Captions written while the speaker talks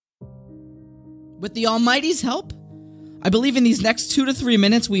With the Almighty's help, I believe in these next 2 to 3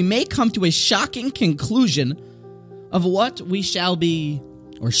 minutes, we may come to a shocking conclusion of what we shall be,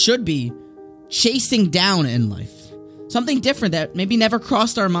 or should be, chasing down in life. Something different that maybe never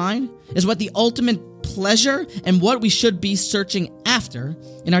crossed our mind is what the ultimate pleasure and what we should be searching after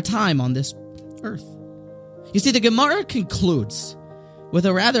in our time on this earth. You see, the Gemara concludes with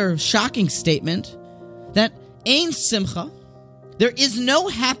a rather shocking statement that Ein Simcha, there is no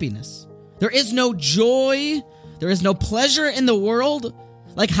happiness, there is no joy, there is no pleasure in the world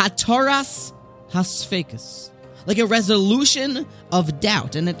like Hataras Hasfekas, like a resolution of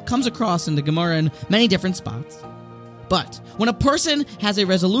doubt. And it comes across in the Gemara in many different spots. But when a person has a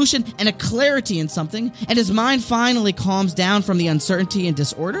resolution and a clarity in something, and his mind finally calms down from the uncertainty and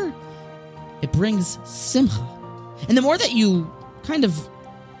disorder, it brings simcha. And the more that you kind of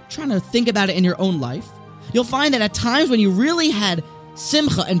trying to think about it in your own life, you'll find that at times when you really had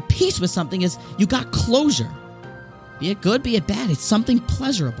simcha and peace with something is you got closure. Be it good, be it bad, it's something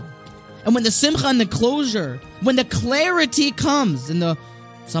pleasurable. And when the simcha and the closure, when the clarity comes in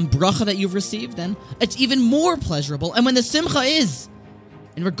some bracha that you've received, then it's even more pleasurable. And when the simcha is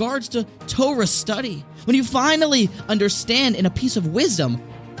in regards to Torah study, when you finally understand in a piece of wisdom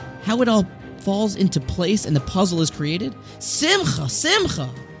how it all falls into place and the puzzle is created, simcha.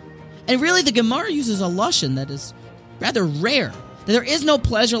 And really the Gemara uses a lashon that is rather rare, that there is no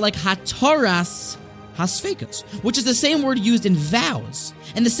pleasure like hataras hasfekas, which is the same word used in vows.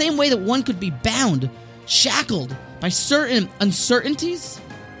 And the same way that one could be bound, shackled by certain uncertainties,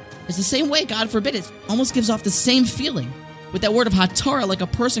 is the same way, God forbid, it almost gives off the same feeling with that word of hatara, like a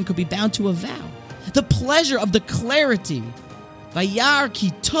person could be bound to a vow. The pleasure of the clarity, vayar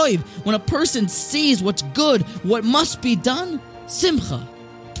ki toiv, when a person sees what's good, what must be done, simcha,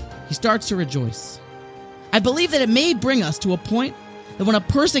 he starts to rejoice. I believe that it may bring us to a point that when a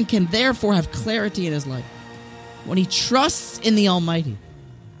person can therefore have clarity in his life, when he trusts in the Almighty,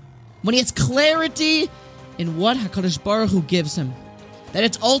 when he has clarity in what HaKadosh Baruch Hu gives him, that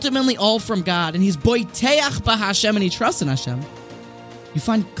it's ultimately all from God, and he's boiteach b'Hashem, and he trusts in Hashem, you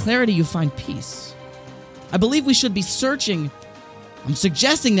find clarity, you find peace. I believe we should be searching, I'm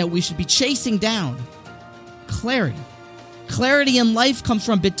suggesting that we should be chasing down clarity. Clarity in life comes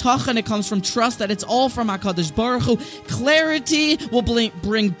from bitachon, it comes from trust that it's all from HaKadosh Baruch Hu. Clarity will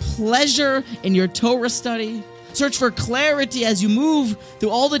bring pleasure in your Torah study. Search for clarity as you move through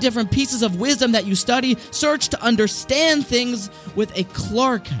all the different pieces of wisdom that you study. Search to understand things with a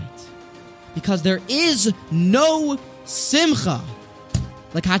klarkeit. Because there is no simcha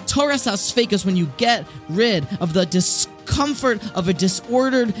like hataras hasfekas when you get rid of the discomfort of a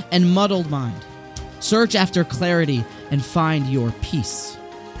disordered and muddled mind. Search after clarity and find your peace.